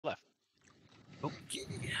Okay.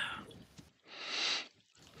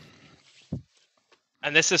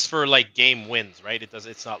 And this is for like game wins, right?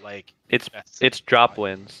 It's not like it's drop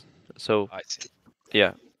wins. So I see.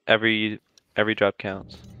 yeah, every drop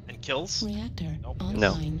counts. And kills? Reactor online.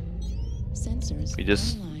 No. Sensors We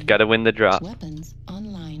just online. gotta win the drop. Weapons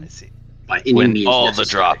online. I see. By any Win means all necessary. the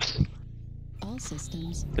drops. All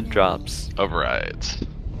systems. The nominal. drops. Overrides.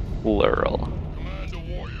 Plural. Command to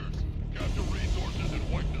warriors. Capture resources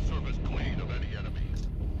and wipe the surface clean of any enemies.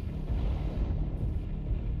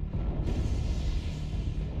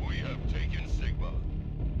 We have taken Sigma.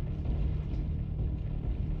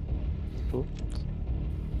 Cool.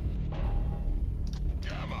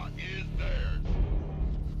 Gamma is theirs.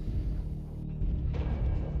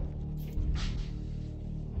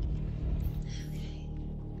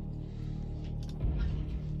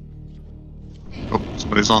 Oh,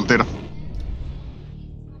 somebody's on theta.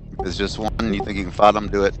 If there's just one, you think you can fight them,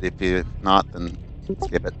 do it. If you not, then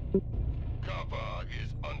skip it. Kappa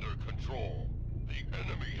is under control. The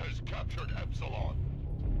enemy has captured Epsilon.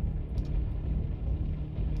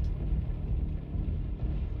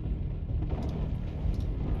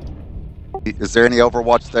 Is there any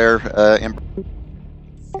Overwatch there, Ember?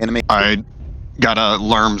 Enemy? I got a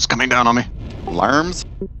Lerms coming down on me. Lerms?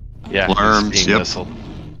 Yeah, Lerms, steam yep. missile.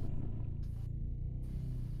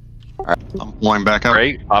 I'm blowing back up.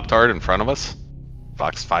 Right, Pop-Tart in front of us.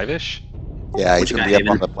 Fox 5-ish. Yeah, What he's you gonna got, be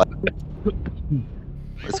up on Haven? the platform.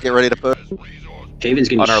 Let's get ready to push. Haven's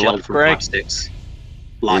getting On our shelled left, from Greg? Fox 6. He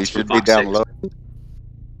Lots should from be Fox down 6. low.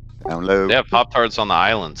 Down low. They have Pop-Tarts on the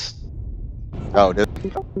islands. Oh, dude.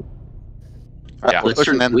 Alright, Yeah. we're Let's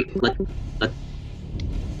pushing them.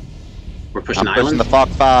 We're pushing I'm the pushing island. the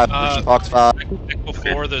Fox 5. Pushing Fox 5. Deck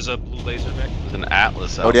before there's a blue laser deck. There's an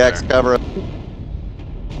Atlas out ODX there. cover it.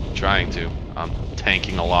 Trying to. I'm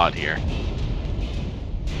tanking a lot here.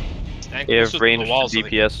 Stand They closer have to the ranged wall so they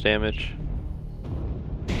can- DPS damage.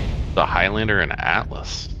 The Highlander and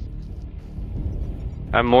Atlas.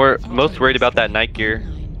 I'm most worried about that night gear.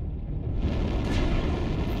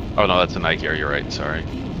 Oh no, that's a night gear, you're right, sorry.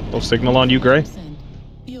 Full signal on you, Gray.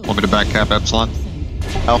 Want me to back cap Epsilon?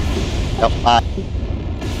 Help. Help 5.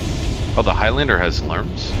 Oh, the Highlander has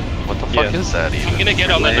Lerms? What the fuck Yeah. is that I'm even? gonna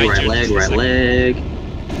get on the Leg, night right gear leg, just a right second. leg.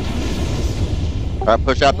 Alright,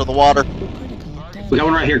 push out to the water. We got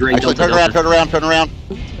one right here, Greg. Actually, Delta, turn around, Delta. turn around.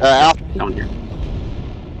 Out. Down here.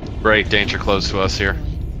 Great, danger close to us here.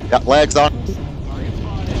 Got legs on.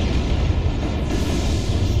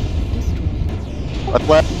 Left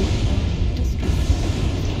leg.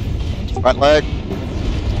 Right leg.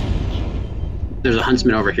 There's a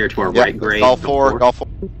huntsman over here to our Yep, right, Gray. Golf 4, Golf 4.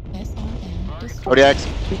 ODX,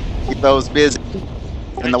 keep those busy in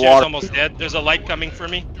the Night gear's water. almost dead. There's a light coming for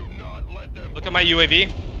me. Look at my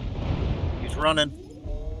UAV. He's running.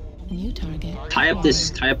 New target. Tie up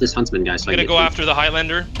this huntsman guy. So I'm I gonna can go get after the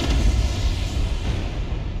Highlander.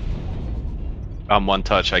 I'm one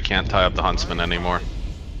touch, I can't tie up the Huntsman anymore.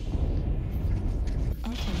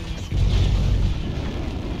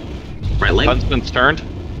 right leg. Huntsman's turned.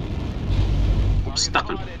 I'm stuck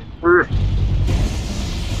on.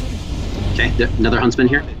 Okay, another huntsman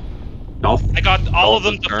here. Golf. I got all of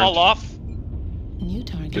them to Turned. fall off. New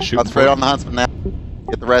target. Just shoot. Concentrate on the huntsman now.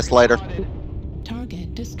 Get the rest later.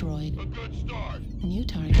 Target destroyed. A good start. New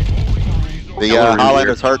target acquired. The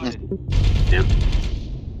Highlander's hurting. Yeah.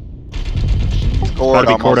 Scored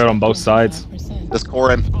Gotta be cored almost. out on both sides. 5%. Just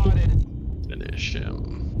core him. Finish him.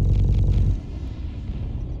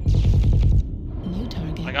 New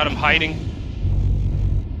target. I got him hiding.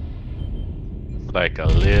 Like a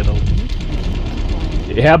little. New target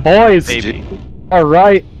acquired. Yeah, boys. Maybe. All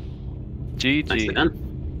right. Nicely GG. done.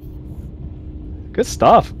 Good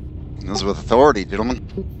stuff. This is with authority, gentlemen.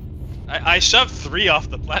 I shoved 3 off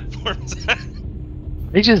the platforms.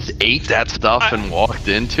 They just ate that stuff and walked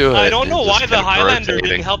into it. I don't know and why just the kept Highlander rotating.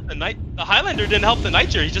 didn't help the night. The Highlander didn't help the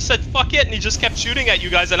Niger. He just said fuck it and he just kept shooting at you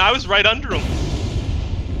guys and I was right under him.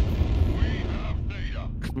 We have data.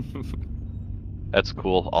 That's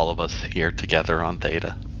cool, all of us here together on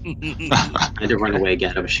Theta. I had to run away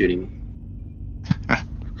again. I was shooting.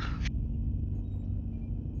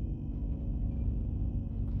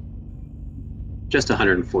 Just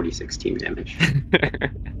 146 team damage.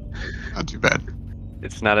 Not too bad.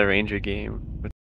 It's not a ranger game.